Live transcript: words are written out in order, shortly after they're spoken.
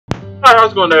Hi,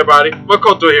 how's it going, everybody?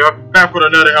 Makoto here, back with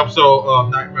another episode of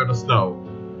Nightmare in the Snow.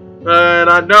 And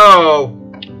I know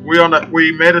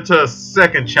we made it to the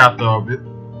second chapter of it.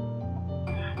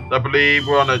 I believe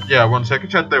we're on the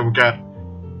second chapter. We got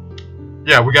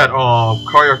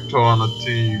Koyoto on the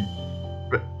team.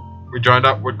 We joined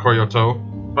up with Koyoto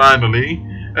finally,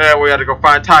 and we had to go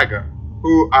find Tiger,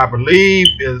 who I believe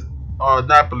is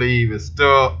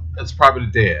it's probably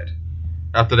dead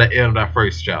after the end of that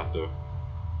first chapter.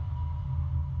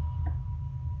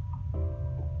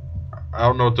 I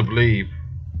don't know what to believe.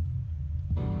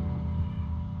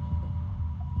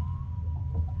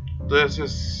 This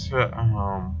is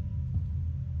I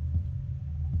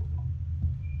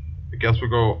guess we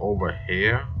go over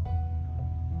here.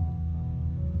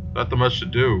 Nothing much to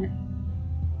do.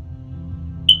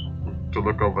 To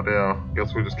look over there.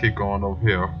 Guess we just keep going over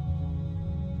here.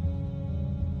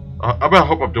 I better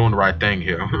hope I'm doing the right thing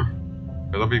here.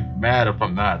 Cause I'll be mad if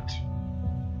I'm not.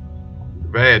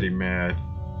 Very mad.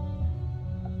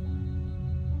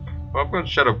 Well, I'm gonna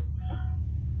shut up.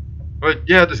 But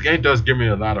yeah, this game does give me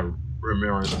a lot of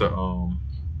remembrance to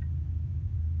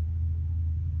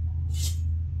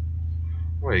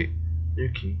wait,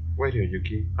 Yuki. Wait here,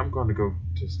 Yuki. I'm gonna go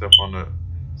to step on the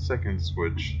second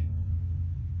switch.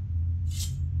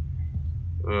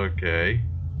 Okay.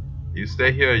 You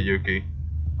stay here, Yuki.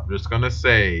 I'm just gonna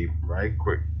save right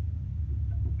quick.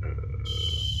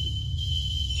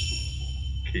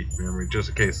 Keep memory just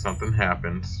in case something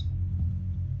happens.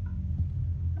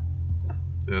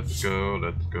 Let's go,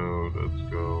 let's go, let's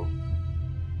go.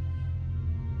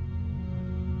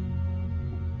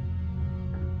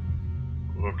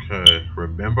 Okay,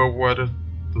 remember what the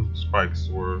spikes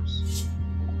were.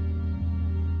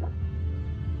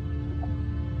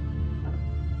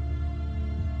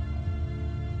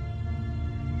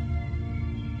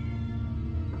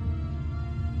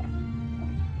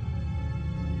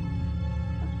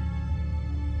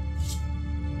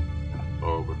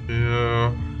 Over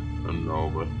here. And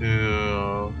over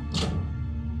here.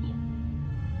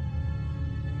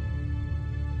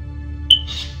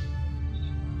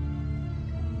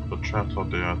 The traps are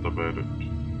deactivated.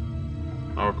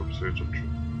 Now we can proceed to trap.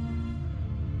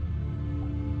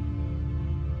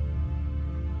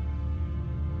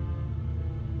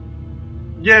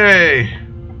 Yay!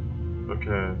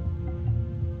 Okay.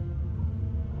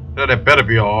 Yeah, that better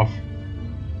be off.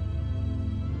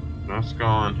 Let's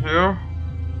go in here.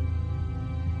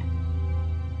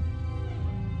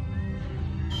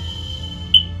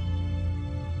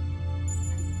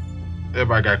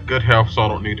 Everybody got good health, so I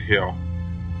don't need to heal.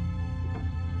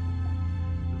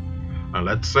 Now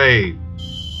let's save.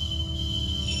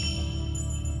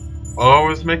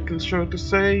 Always making sure to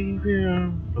save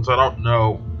here, because I don't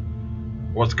know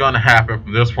what's gonna happen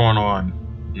from this point on.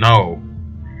 No.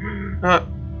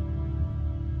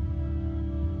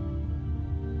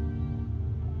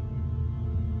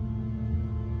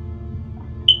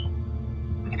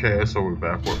 Okay, so we're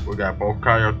back. We got both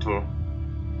Koyoto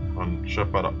and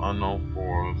ship out of unknown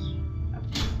forest.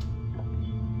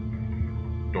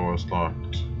 Door is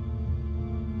locked.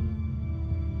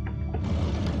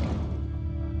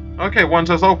 Okay, one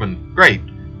says open. Great.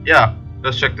 Yeah,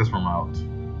 let's check this room out.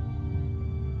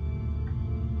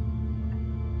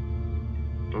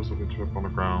 There's a good trip on the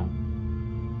ground.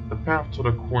 The path to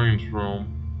the Queen's room.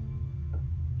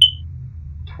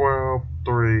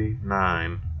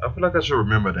 1239. I feel like I should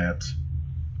remember that.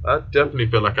 I definitely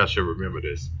feel like I should remember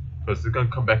this. Because it's gonna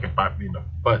come back and bite me in the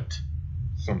butt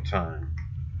sometime.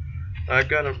 I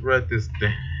gotta write this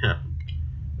down.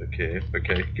 Okay,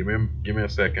 give me a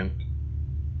second.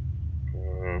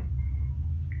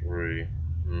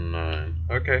 1239.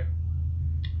 Okay.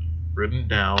 Written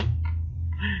down.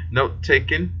 Note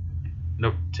taken.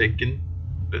 Let's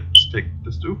take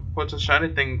this. What's a shiny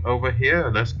thing over here?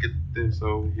 Let's get this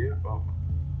over here. Oh.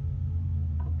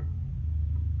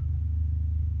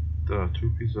 There are two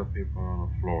pieces of paper on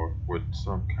the floor with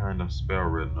some kind of spell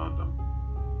written on them.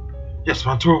 Yes,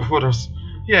 my tool footers.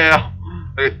 Yeah,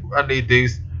 I need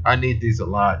these. I need these a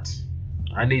lot.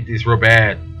 I need these real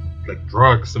bad, like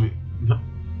drugs. I mean,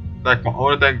 like my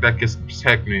only thing that can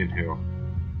protect me in here.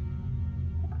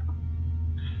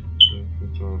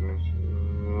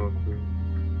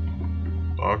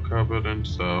 All covered and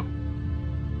stuff.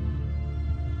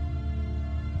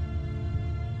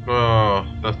 Oh,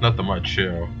 that's nothing much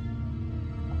here.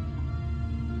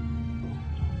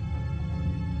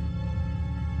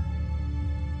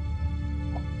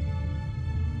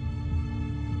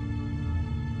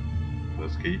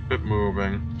 Let's keep it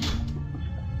moving.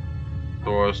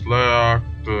 Door's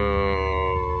locked.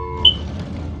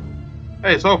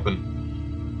 Hey, it's open.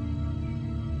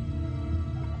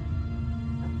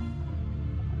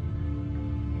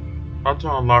 How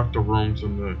to unlock the rooms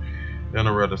in the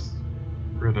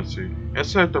residency.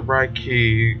 Insert the right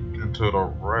key into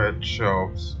the red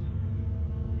shelves,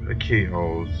 the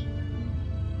keyholes.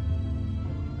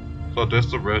 So this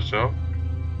is the red shelf.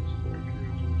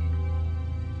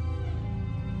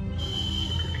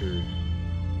 Okay.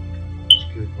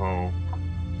 Keyhole.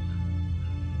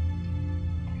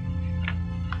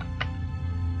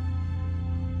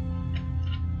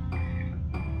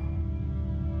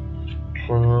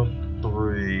 Twelve,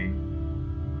 3,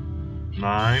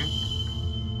 9.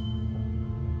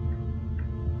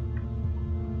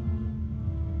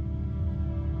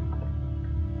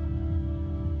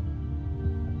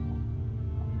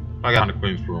 I got in the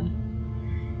Queen's room.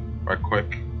 Right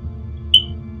quick.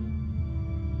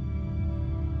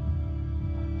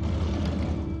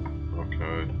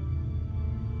 Okay.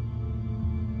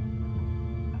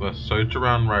 Let's search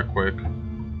around right quick.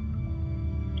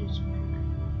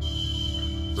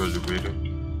 Where'd you read it?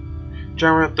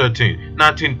 January 13,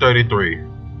 1933.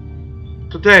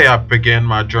 Today I begin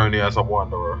my journey as a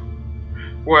wanderer.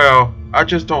 Well, I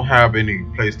just don't have any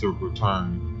place to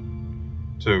return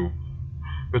to.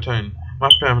 My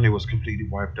family was completely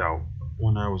wiped out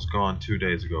when I was gone 2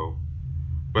 days ago.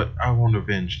 But I won't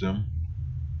avenge them.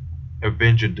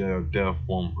 Avenging their death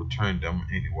won't return them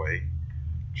anyway.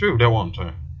 True, that won't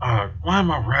turn. Why am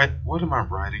I right? What am I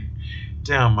writing?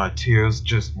 Damn, my tears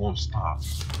just won't stop.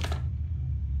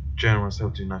 January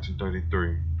 17,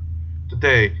 1933.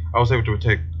 Today, I was able to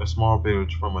protect a small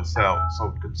village from a cell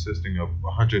consisting of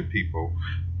 100 people.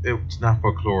 It's not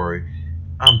for glory.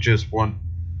 I'm just want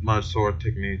my sword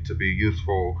technique to be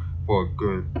useful for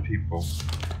good people.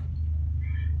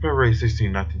 February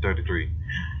 16, 1933.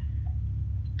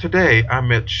 Today, I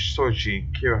met Soichi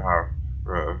Kirihara,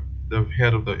 the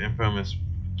head of the infamous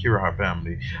Kirihara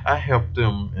family. I helped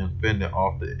him and fended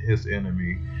off his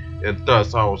enemy, and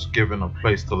thus I was given a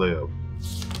place to live.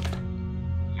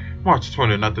 March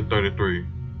 20, 1933.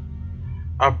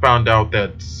 I found out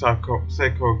that Seiko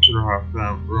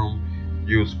Kirihara's room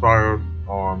used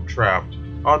firearm trapped,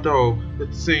 although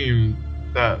it seemed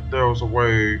that there was a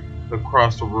way to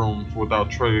cross the rooms without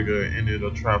triggering any of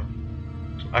the traps.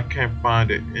 I can't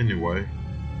find it anyway.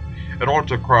 In order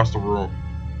to cross the room,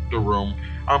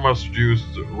 I must use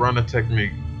the runner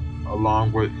technique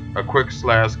along with a quick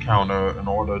slash counter in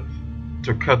order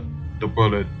to cut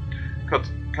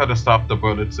and stop the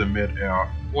bullets in mid-air.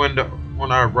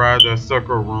 When I arrived at the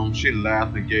circle room, she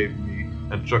laughed and gave me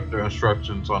the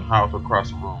instructions on how to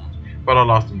cross the rooms, but I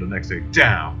lost them the next day.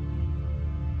 Damn!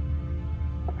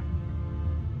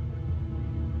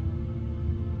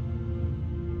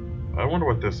 I wonder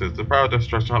what this is. The power of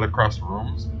destruction, how to cross the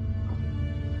rooms.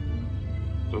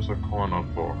 There's a coin on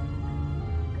the floor.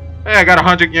 Hey, I got a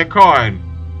 100-yen coin!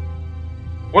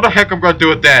 What the heck I'm gonna do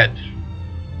with that?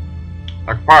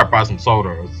 I could probably buy some soda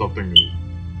or something.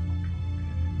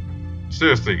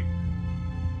 Seriously.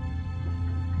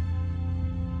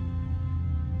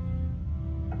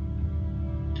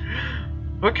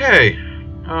 Okay.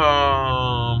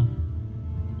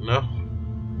 No.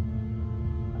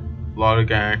 Lottie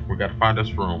gang, we gotta find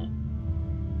this room.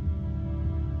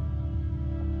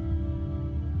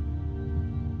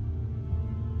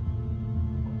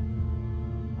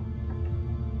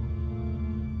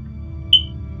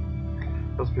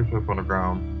 Let's people up on the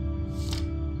ground.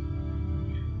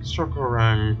 Circle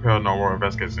Rang Paranormal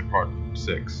Investigation Part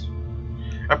 6.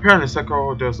 Apparently,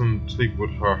 Seko doesn't sleep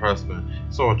with her husband,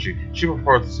 Soichi. She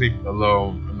prefers to sleep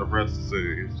alone in the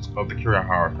residences of the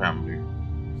Kirihara family.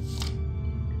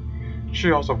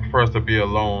 She also prefers to be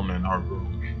alone in her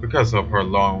room because of her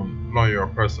loner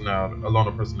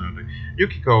personality.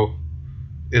 Yukiko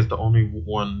is the only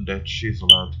one that she's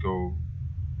allowed to go.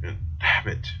 And damn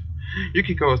it,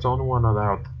 Yukiko is the only one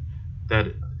allowed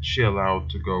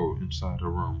to go inside her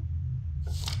room.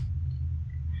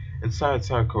 Inside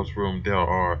Sako's room, there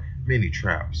are many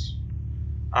traps.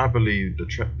 I believe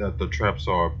that the traps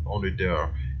are only there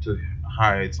to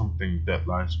hide something that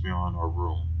lies beyond her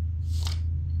room.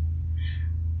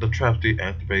 The traps the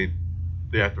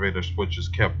activator switch is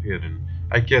kept hidden.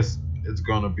 I guess it's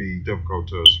gonna be difficult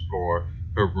to explore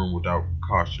her room without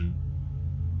caution.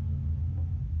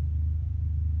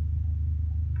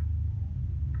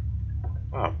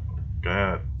 Oh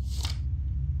God.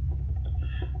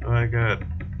 Oh my God.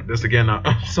 This again.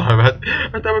 I'm sorry,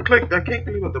 I double clicked. I can't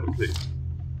believe I double clicked.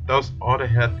 That was all they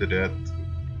had to that.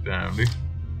 Damn me.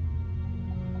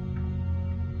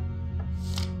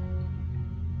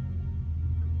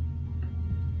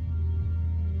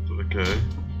 Okay.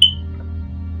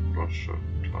 Gosh,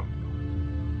 top.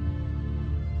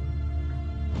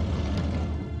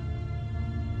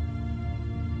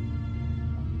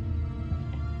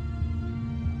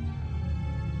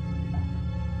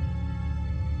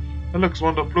 looks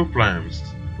one of the blue flames.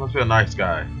 Must be a nice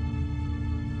guy.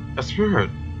 A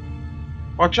spirit.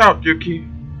 Watch out, Yuki.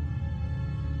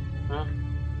 Huh?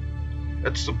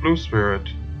 It's the blue spirit.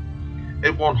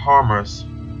 It won't harm us.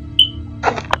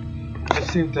 It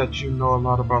seems that you know a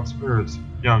lot about spirits,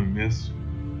 young miss.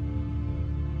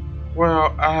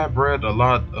 Well, I have read a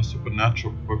lot of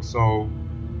supernatural books, so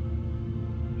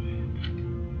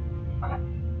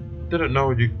didn't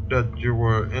know that you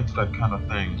were into that kind of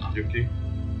thing, Yuki.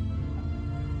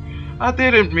 I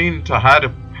didn't mean to hide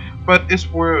it, but it's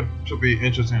weird to be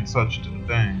interested in such a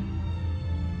thing.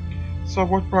 So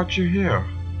what brought you here?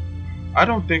 I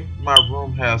don't think my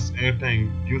room has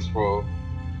anything useful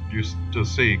to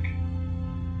seek.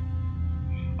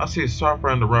 I see. Sorry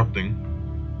for interrupting.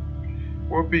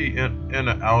 We'll be in and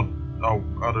out of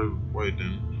the way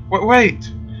then.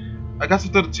 Wait! I got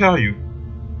something to tell you.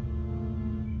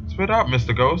 Spit out,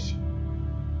 Mr. Ghost.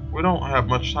 We don't have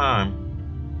much time.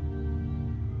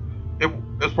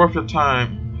 It's worth your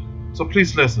time, so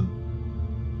please listen.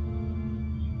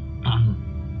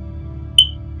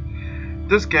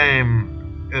 This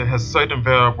game has certain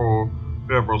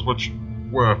variables which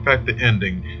will affect the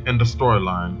ending and the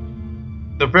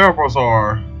storyline. The variables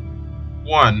are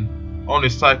 1. Only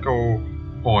cycle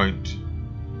point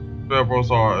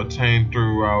variables are attained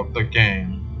throughout the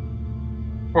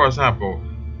game. For example,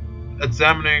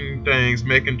 examining things,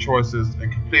 making choices,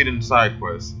 and completing side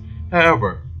quests.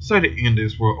 However, certain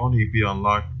endings will only be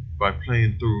unlocked by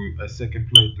playing through a second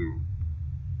playthrough.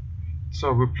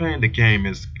 So replaying the game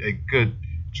is a good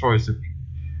choice if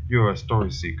you're a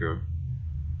story seeker.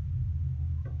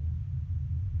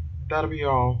 That'll be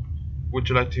all. Would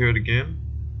you like to hear it again?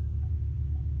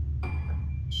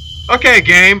 Okay,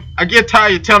 game. I get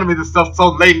tired of telling me this stuff so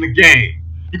late in the game.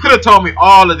 You could have told me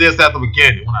all of this at the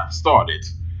beginning when I started.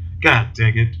 God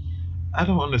dang it. I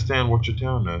don't understand what you're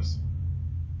telling us.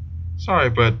 Sorry,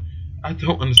 but I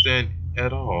don't understand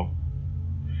at all.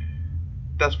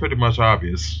 That's pretty much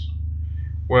obvious.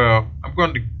 Well, I'm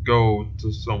going to go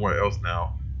to somewhere else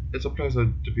now. It's a pleasure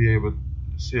to be able to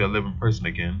see a living person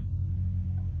again.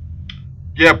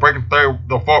 Yeah, breaking through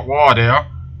the fourth wall there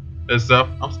and stuff.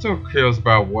 I'm still curious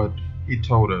about what he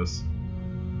told us.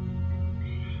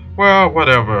 Well,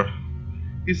 whatever.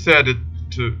 He said it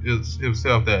to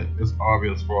himself that it's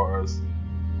obvious for us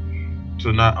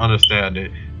to not understand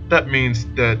it. That means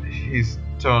that he's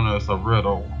telling us a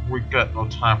riddle. We got no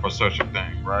time for such a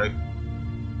thing, right?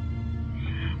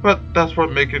 But that's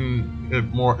what making it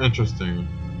more interesting.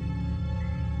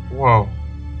 Whoa.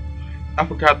 I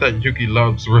forgot that Yuki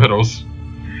loves riddles.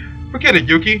 Forget it,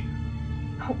 Yuki.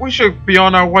 We should be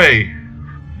on our way.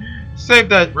 Save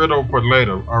that riddle for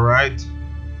later, alright?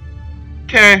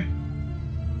 Okay.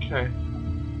 Okay.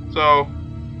 So,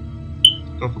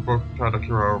 that's the book try to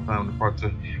cure our family part 2,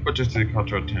 which is to caught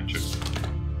your attention.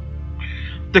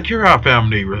 The Kira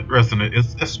family resident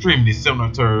is extremely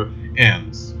similar to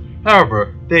N's.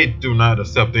 However, they do not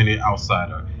accept any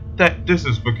outsider. This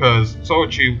is because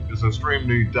Soichi is an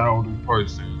extremely doubting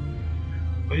person.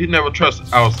 He never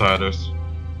trusts outsiders.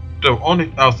 The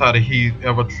only outsider he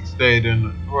ever stayed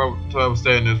in, whoever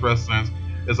stayed in his residence,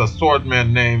 is a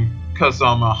swordman named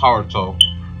Kazama Haruto.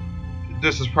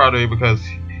 This is probably because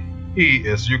he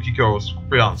is Yukiko's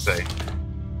fiance.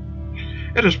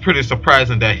 It is pretty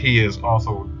surprising that he is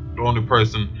also the only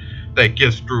person that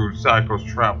gets through Saiko's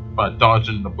trap by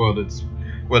dodging the bullets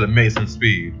with amazing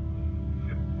speed.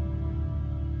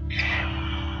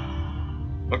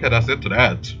 Okay, that's it to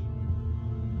that.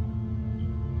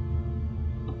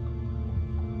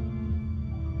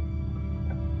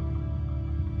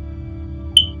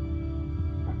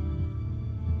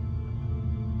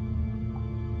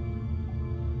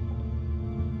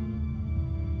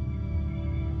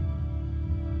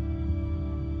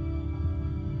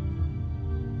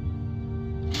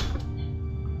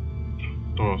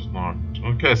 Door's locked.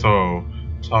 Okay, so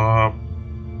top,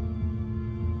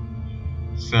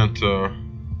 center,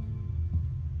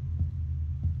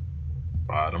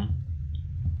 bottom.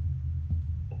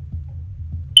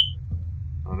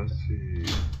 Now let's see.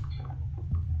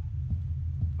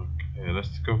 Okay,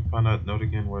 let's go find that note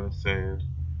again what it said.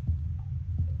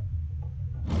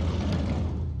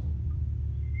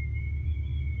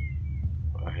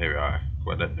 Here we are.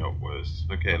 What that note was.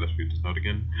 Okay, let's read this note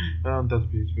again. That's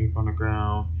beach on the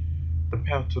ground. The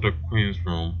path to the Queen's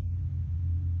room.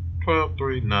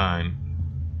 1239.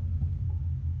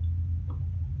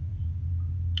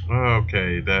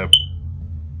 Okay, that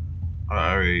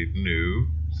I already knew.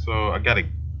 So I gotta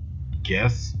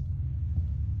guess.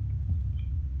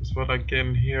 That's what I get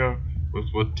in here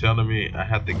was what telling me I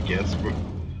had to guess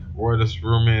where this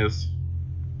room is.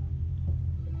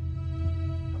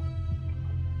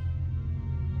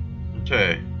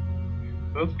 Okay.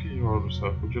 That's the keyhole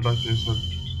stuff. Would you like to insert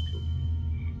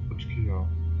which keyhole?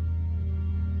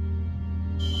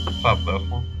 Top left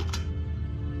one.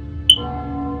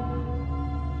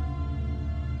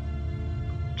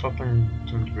 Something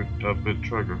seems to be a bit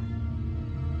triggered.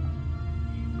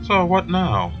 So what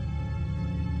now?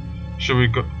 Should we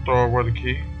go throw away the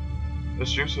key?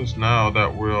 It's useless now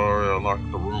that we already locked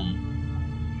the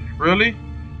room. Really?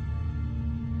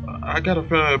 I got a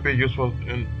feeling it'll be useful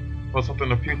for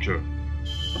something in the future.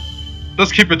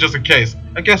 Let's keep it just in case.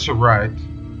 I guess you're right.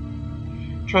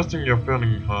 Trusting your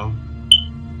feeling, huh?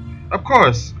 Of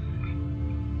course.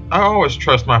 I always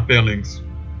trust my feelings.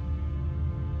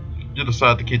 You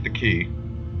decide to keep the key.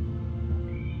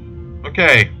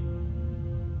 Okay.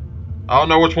 I don't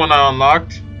know which one I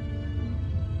unlocked.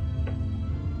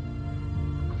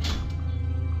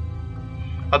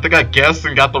 I think I guessed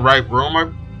and got the right room,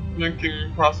 I'm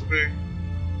thinking possibly.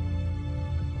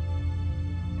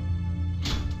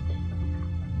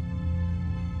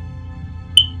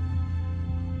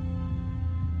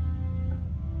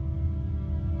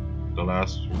 The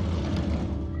last one.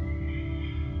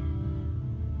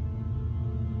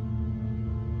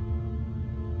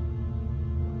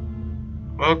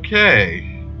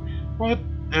 Okay. What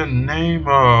in the name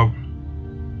of...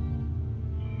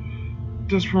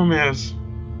 This room is...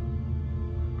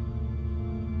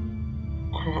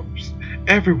 corpse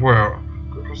everywhere.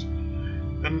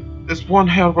 And it's one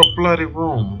hell of a bloody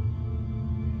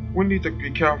room. We need to be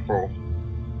careful.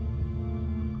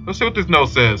 Let's see what this note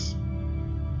says.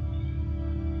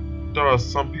 There are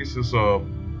some pieces of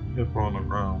paper on the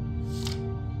ground.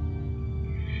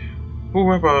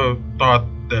 Whoever thought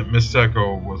that Miss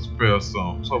Seko was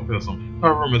fearsome, so fearsome.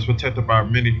 Her room is protected by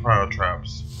many fire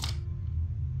traps.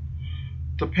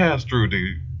 To pass through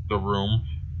the room,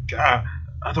 God,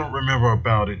 I don't remember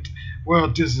about it. Well,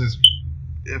 this is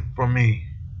it for me.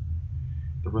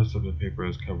 The rest of the paper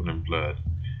is covered in blood.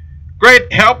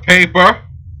 Great help, paper!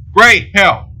 Great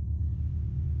help!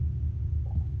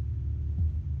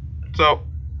 So,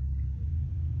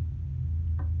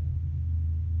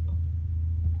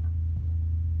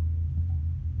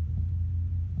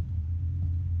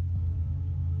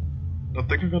 I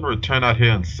think I'm gonna return out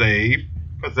here and save,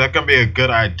 because that's gonna be a good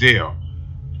idea.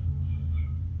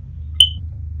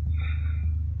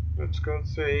 Let's go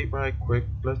save right quick.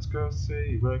 Let's go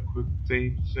save right quick.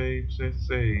 Save, save, save,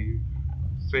 save.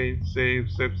 Save,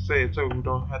 save, save, save. So we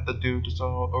don't have to do this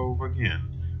all over again.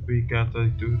 We got to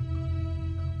do...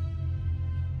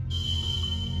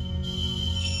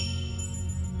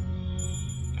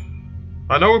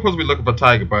 I know we're supposed to be looking for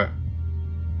Tiger, but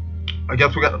I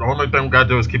guess the only thing we gotta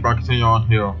do is keep on continuing on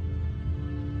here.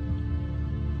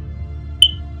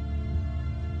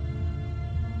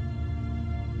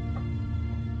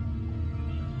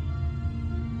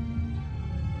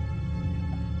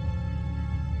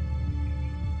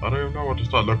 I don't even know what to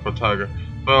start looking for Tiger.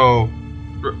 So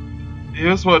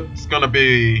here's what's gonna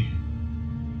be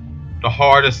the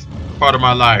hardest part of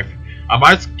my life. I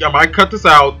might cut this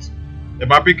out. It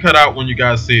might be cut out when you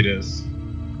guys see this.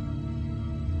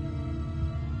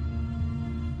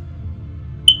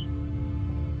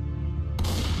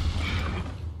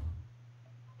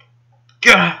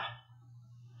 God,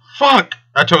 fuck!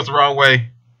 I chose the wrong way.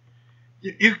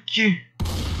 You.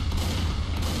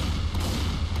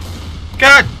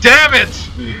 God damn it!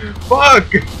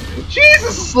 Fuck!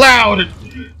 Jesus, it's loud!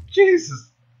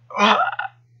 Jesus!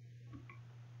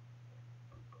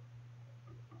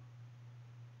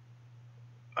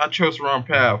 I chose the wrong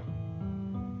path.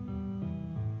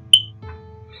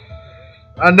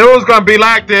 I knew it was gonna be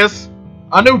like this.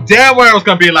 I knew damn well it was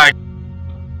gonna be like.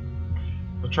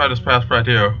 Let's try this path right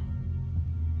here.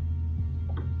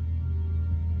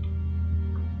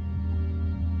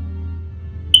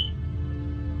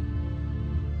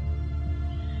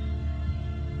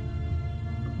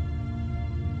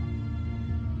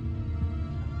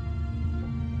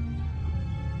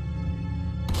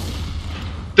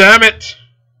 Damn it!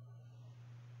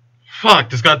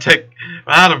 Fuck, this is gonna take.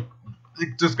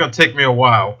 It's just gonna take me a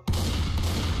while.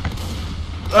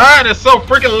 Ah, it's so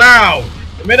freaking loud!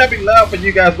 It may not be loud for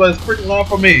you guys, but it's freaking loud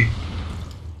for me.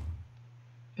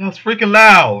 That's freaking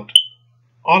loud.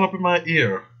 All up in my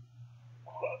ear.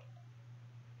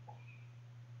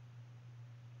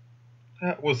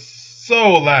 That was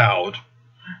so loud.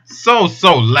 So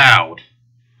loud.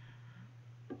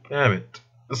 Damn it.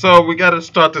 So we gotta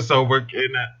start this over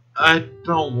again. I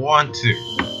don't want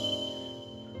to.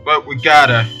 But we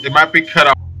gotta. It might be cut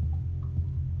off.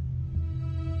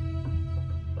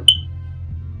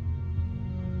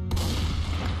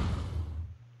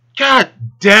 God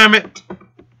damn it.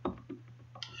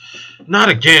 Not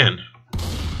again.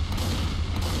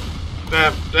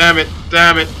 Damn it,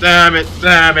 damn it, damn it,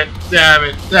 damn it, damn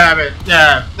it, damn it,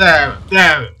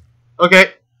 damn it.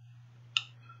 Okay.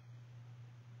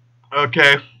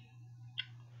 Okay.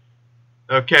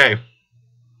 Okay.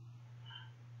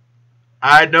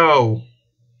 I know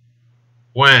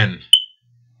when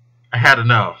I had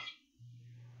enough.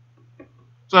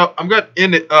 So I'm gonna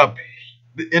end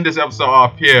this episode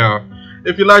off here.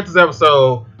 If you like this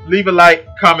episode, leave a like,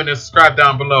 comment, and subscribe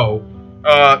down below.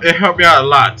 It helped me out a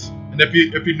lot. And if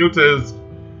you're new to this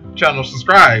channel,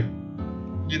 subscribe.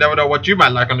 You never know what you might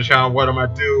like on the channel, what I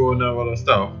might do, and all that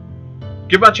stuff.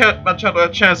 Give my channel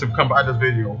a chance to come by this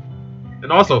video.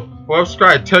 And also, whoever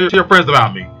subscribed, tell your friends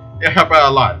about me. It helped out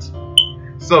a lot.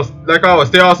 So, like always,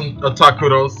 stay awesome,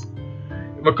 Otakudos.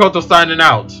 Makoto signing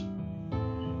out.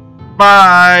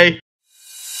 Bye.